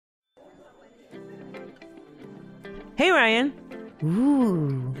Hey, Ryan.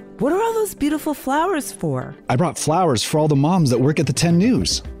 Ooh, what are all those beautiful flowers for? I brought flowers for all the moms that work at the 10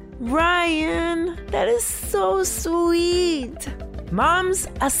 News. Ryan, that is so sweet. Moms,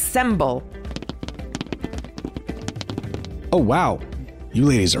 assemble. Oh, wow. You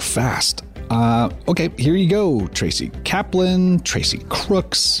ladies are fast. Okay, here you go. Tracy Kaplan, Tracy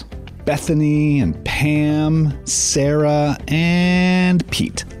Crooks, Bethany and Pam, Sarah, and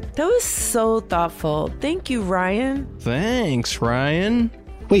Pete. That was so thoughtful. Thank you, Ryan. Thanks, Ryan.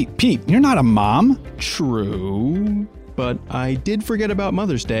 Wait, Pete, you're not a mom? True, but I did forget about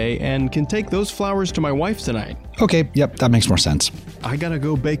Mother's Day and can take those flowers to my wife tonight. Okay, yep, that makes more sense. I gotta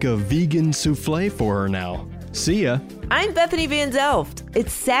go bake a vegan souffle for her now. See ya. I'm Bethany Van Delft.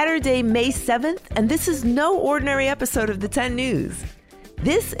 It's Saturday, May 7th, and this is no ordinary episode of the 10 News.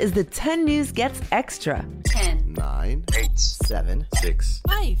 This is the 10 News Gets Extra. 10, 9, 8, 7, 6,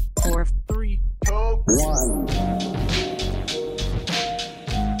 5, 4, 3, 2, 1.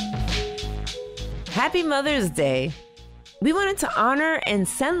 Happy Mother's Day. We wanted to honor and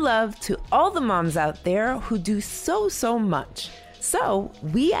send love to all the moms out there who do so much. So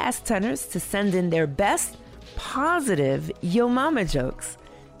we asked tenors to send in their best positive Yo Mama jokes.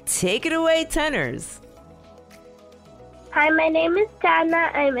 Take it away, tenors. Hi, my name is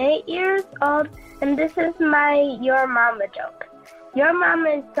Dana. I'm 8 years old, and this is my Your Mama joke. Your mama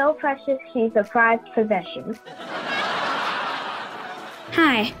is so precious, she's a prized possession.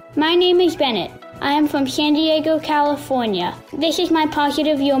 Hi, my name is Bennett. I am from San Diego, California. This is my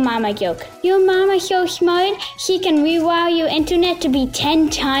positive Your Mama joke. Your mama's so smart, she can rewire your internet to be 10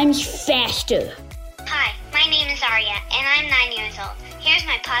 times faster. Hi, my name is Arya, and I'm 9 years old. Here's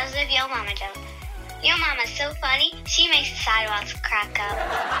my positive Yo Mama joke. Your mama's so funny, she makes the sidewalks crack up.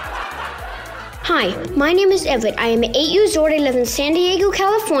 Hi, my name is Everett. I am 8 years old. I live in San Diego,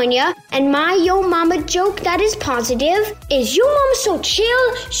 California. And my Yo Mama joke that is positive is Your Mama's so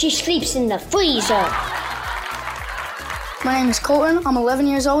chill, she sleeps in the freezer. My name is Colton. I'm 11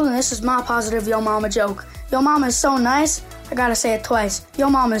 years old, and this is my positive Yo Mama joke. Yo Mama is so nice. I gotta say it twice. Yo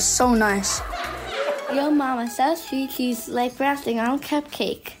Mama is so nice. Your mama so sweet, she's like frosting on a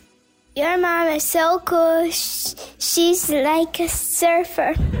cupcake. Your mom is so cool, she's like a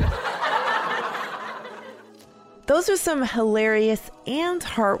surfer. Those are some hilarious and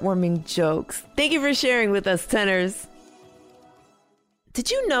heartwarming jokes. Thank you for sharing with us, tenors. Did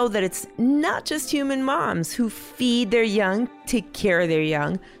you know that it's not just human moms who feed their young, take care of their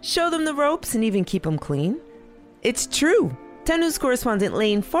young, show them the ropes, and even keep them clean? It's true. 10 News correspondent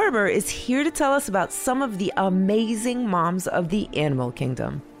Lane Farber is here to tell us about some of the amazing moms of the animal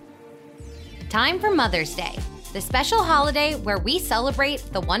kingdom. Time for Mother's Day, the special holiday where we celebrate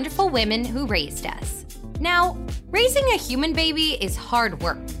the wonderful women who raised us. Now, raising a human baby is hard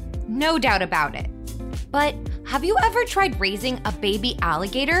work, no doubt about it. But have you ever tried raising a baby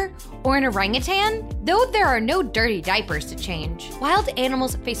alligator or an orangutan? Though there are no dirty diapers to change, wild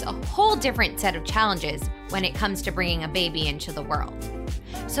animals face a whole different set of challenges when it comes to bringing a baby into the world.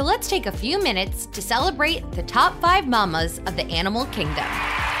 So let's take a few minutes to celebrate the top 5 mamas of the animal kingdom.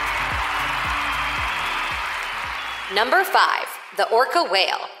 Number 5, the orca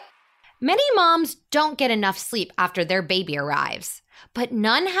whale. Many moms don't get enough sleep after their baby arrives, but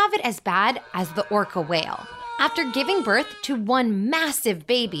none have it as bad as the orca whale. After giving birth to one massive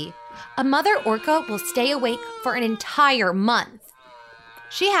baby, a mother orca will stay awake for an entire month.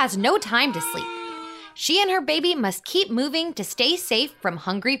 She has no time to sleep. She and her baby must keep moving to stay safe from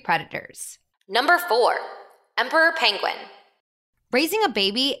hungry predators. Number 4, emperor penguin. Raising a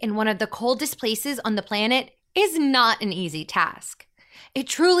baby in one of the coldest places on the planet is not an easy task. It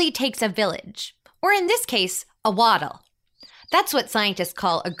truly takes a village, or in this case, a waddle. That's what scientists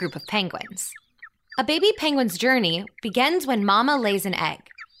call a group of penguins. A baby penguin's journey begins when mama lays an egg.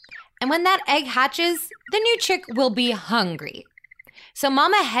 And when that egg hatches, the new chick will be hungry. So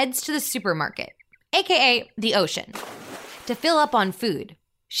mama heads to the supermarket, aka the ocean, to fill up on food.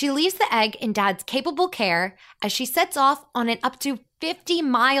 She leaves the egg in dad's capable care as she sets off on an up to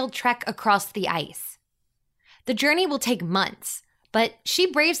 50-mile trek across the ice. The journey will take months, but she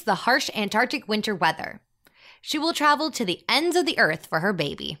braves the harsh Antarctic winter weather. She will travel to the ends of the earth for her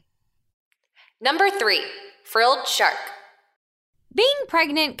baby. Number 3, frilled shark. Being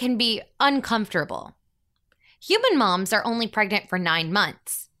pregnant can be uncomfortable. Human moms are only pregnant for 9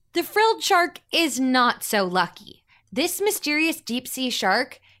 months. The frilled shark is not so lucky. This mysterious deep-sea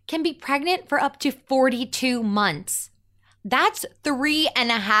shark can be pregnant for up to 42 months. That's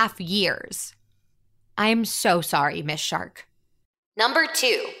 3.5 years. I'm so sorry, Miss Shark. Number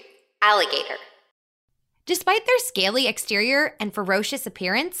 2, alligator. Despite their scaly exterior and ferocious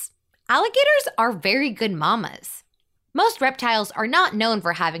appearance, alligators are very good mamas. Most reptiles are not known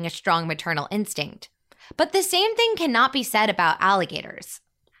for having a strong maternal instinct. But the same thing cannot be said about alligators.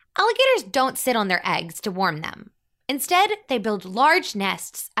 Alligators don't sit on their eggs to warm them. Instead, they build large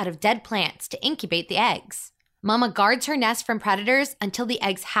nests out of dead plants to incubate the eggs. Mama guards her nest from predators until the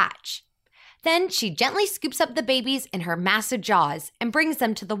eggs hatch. Then she gently scoops up the babies in her massive jaws and brings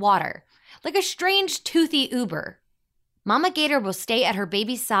them to the water, like a strange toothy Uber. Mama gator will stay at her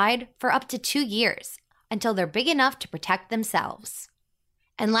baby's side for up to 2 years, until they're big enough to protect themselves.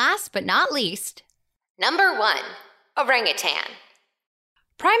 And last but not least, number 1, orangutan.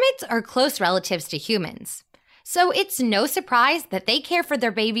 Primates are close relatives to humans, so it's no surprise that they care for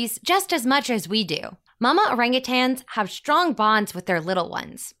their babies just as much as we do. Mama orangutans have strong bonds with their little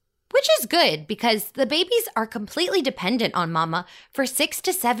ones, which is good because the babies are completely dependent on Mama for 6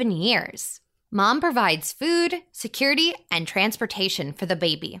 to 7 years. Mom provides food, security, and transportation for the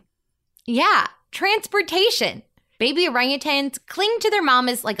baby. Yeah, transportation. Baby orangutans cling to their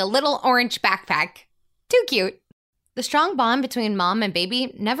mamas like a little orange backpack. Too cute. The strong bond between mom and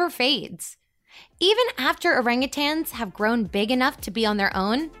baby never fades. Even after orangutans have grown big enough to be on their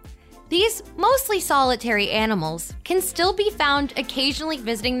own, these mostly solitary animals can still be found occasionally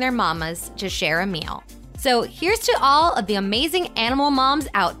visiting their mamas to share a meal. So here's to all of the amazing animal moms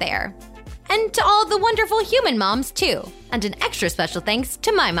out there. And to all the wonderful human moms too. And an extra special thanks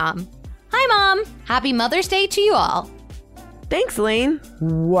to my mom. Hi, Mom. Happy Mother's Day to you all. Thanks, Lane.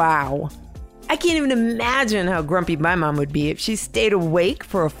 Wow. I can't even imagine how grumpy my mom would be if she stayed awake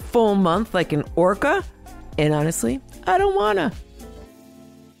for a full month like an orca. And honestly, I don't wanna.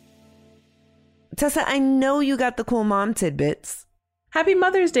 Tessa, I know you got the cool mom tidbits. Happy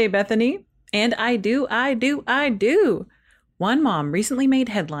Mother's Day, Bethany. And I do. One mom recently made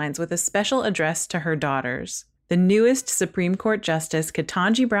headlines with a special address to her daughters. The newest Supreme Court Justice,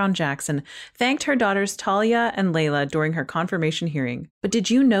 Ketanji Brown Jackson, thanked her daughters Talia and Layla during her confirmation hearing. But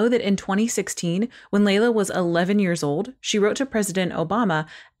did you know that in 2016, when Layla was 11 years old, she wrote to President Obama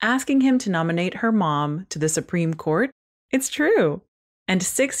asking him to nominate her mom to the Supreme Court? It's true. And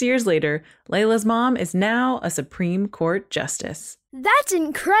 6 years later, Layla's mom is now a Supreme Court Justice. That's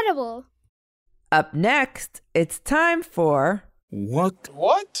incredible. Up next, it's time for... What?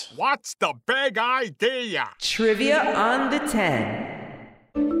 What's the big idea? Trivia on the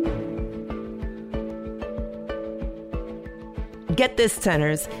 10. Get this,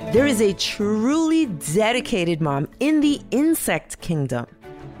 tenors. There is a truly dedicated mom in the insect kingdom.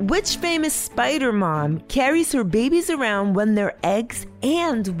 Which famous spider mom carries her babies around when they're eggs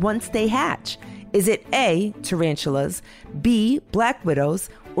and once they hatch? Is it A, tarantulas, B, black widows,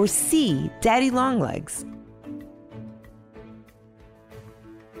 or C, daddy longlegs?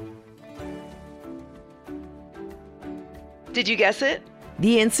 Did you guess it?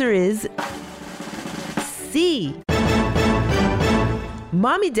 The answer is C.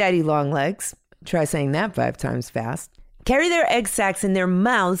 Mommy daddy longlegs, try saying that 5 times fast, carry their egg sacs in their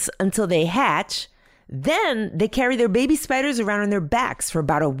mouths until they hatch. Then they carry their baby spiders around on their backs for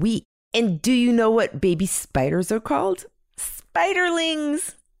about a week. And do you know what baby spiders are called?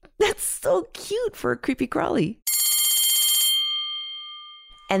 Spiderlings. That's so cute for a creepy crawly.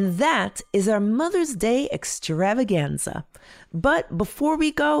 And that is our Mother's Day extravaganza. But before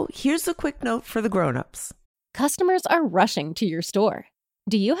we go, here's a quick note for the grown-ups. Customers are rushing to your store.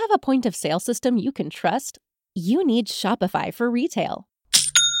 Do you have a point of sale system you can trust? You need Shopify for retail.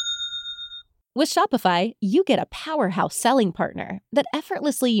 With Shopify, you get a powerhouse selling partner that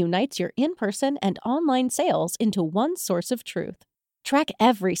effortlessly unites your in-person and online sales into one source of truth. Track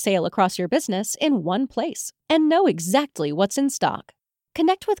every sale across your business in one place and know exactly what's in stock.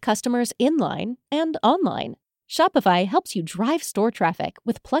 Connect with customers in-line and online. Shopify helps you drive store traffic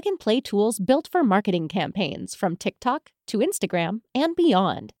with plug-and-play tools built for marketing campaigns from TikTok to Instagram and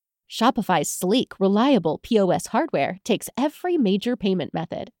beyond. Shopify's sleek, reliable POS hardware takes every major payment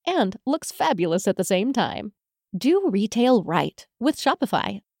method and looks fabulous at the same time. Do retail right with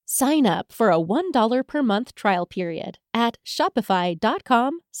Shopify. Sign up for a $1 per month trial period at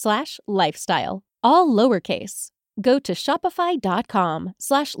shopify.com/lifestyle, all lowercase. Go to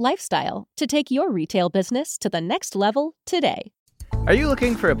shopify.com/lifestyle to take your retail business to the next level today. Are you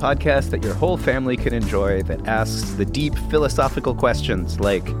looking for a podcast that your whole family can enjoy that asks the deep philosophical questions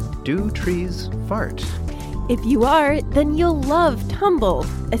like, do trees fart? If you are, then you'll love Tumble,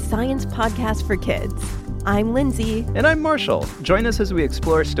 a science podcast for kids. I'm Lindsay. And I'm Marshall. Join us as we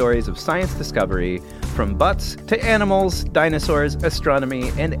explore stories of science discovery, from butts to animals, dinosaurs, astronomy,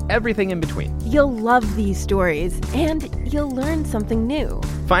 and everything in between. You'll love these stories, and you'll learn something new.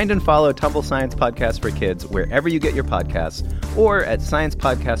 Find and follow Tumble Science Podcast for Kids wherever you get your podcasts, or at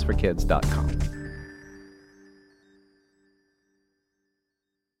sciencepodcastforkids.com.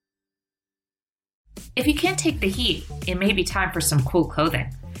 If you can't take the heat, it may be time for some cool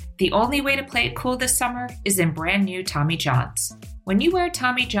clothing. The only way to play it cool this summer is in brand new Tommy Johns. When you wear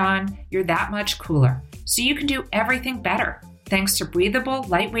Tommy John, you're that much cooler, so you can do everything better, thanks to breathable,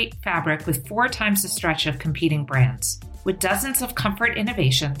 lightweight fabric with 4 times the stretch of competing brands. With dozens of comfort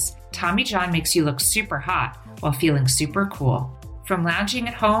innovations, Tommy John makes you look super hot while feeling super cool. From lounging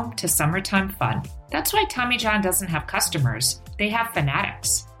at home to summertime fun. That's why Tommy John doesn't have customers, they have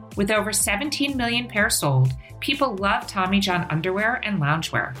fanatics. With over 17 million pairs sold, people love Tommy John underwear and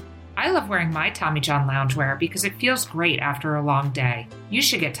loungewear. I love wearing my Tommy John loungewear because it feels great after a long day. You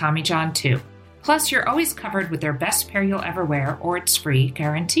should get Tommy John too. Plus, you're always covered with their best pair you'll ever wear or it's free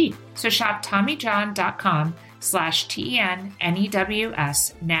guarantee. So shop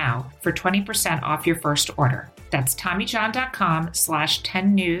TommyJohn.com/TENNEWS now for 20% off your first order. That's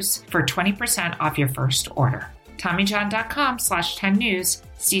TommyJohn.com/10news for 20% off your first order. TommyJohn.com/10news.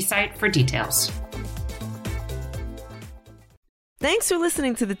 See site for details. Thanks for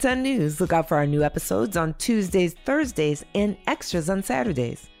listening to the 10 News. Look out for our new episodes on Tuesdays, Thursdays, and extras on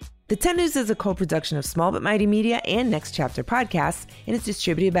Saturdays. The 10 News is a co-production of Small But Mighty Media and Next Chapter Podcasts, and it's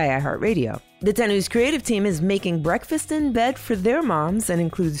distributed by iHeartRadio. The 10 News creative team is making breakfast in bed for their moms and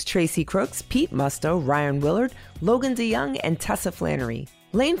includes Tracy Crooks, Pete Musto, Ryan Willard, Logan DeYoung, and Tessa Flannery.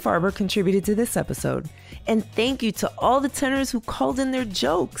 Lane Farber contributed to this episode. And thank you to all the tenors who called in their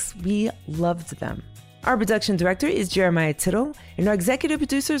jokes. We loved them. Our production director is Jeremiah Tittle, and our executive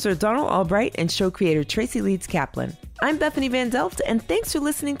producers are Donald Albright and show creator Tracy Leeds Kaplan. I'm Bethany Van Delft, and thanks for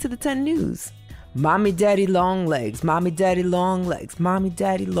listening to the 10 News. Mommy, daddy, long legs. Mommy, daddy, long legs. Mommy,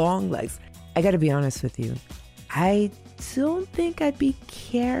 daddy, long legs. I gotta be honest with you. I don't think I'd be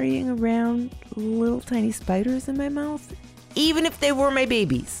carrying around little tiny spiders in my mouth, even if they were my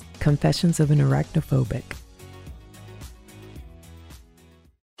babies. Confessions of an Arachnophobic.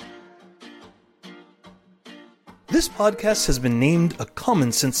 This podcast has been named a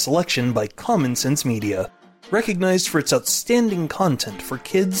Common Sense selection by Common Sense Media, recognized for its outstanding content for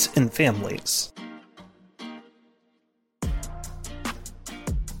kids and families.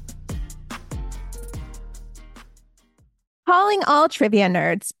 Calling all trivia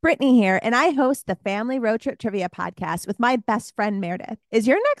nerds, Brittany here, and I host the Family Road Trip Trivia Podcast with my best friend Meredith. Is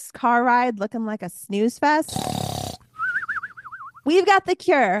your next car ride looking like a snooze fest? We've got the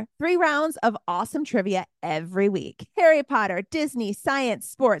cure. 3 rounds of awesome trivia every week. Harry Potter, Disney, science,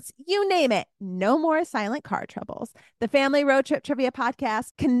 sports, you name it. No more silent car troubles. The Family Road Trip Trivia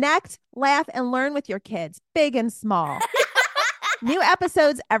Podcast. Connect, laugh, and learn with your kids, big and small. New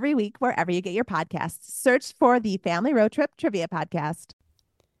episodes every week wherever you get your podcasts. Search for the Family Road Trip Trivia Podcast.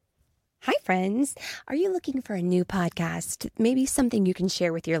 Hi, friends. Are you looking for a new podcast? Maybe something you can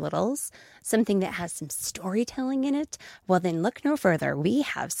share with your littles? Something that has some storytelling in it? Well, then look no further. We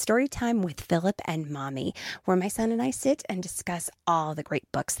have Storytime with Philip and Mommy, where my son and I sit and discuss all the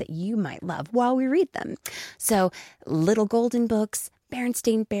great books that you might love while we read them. So, Little Golden Books,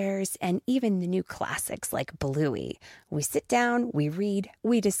 Berenstain Bears, and even the new classics like Bluey. We sit down, we read,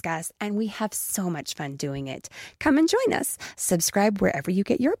 we discuss, and we have so much fun doing it. Come and join us. Subscribe wherever you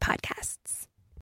get your podcasts.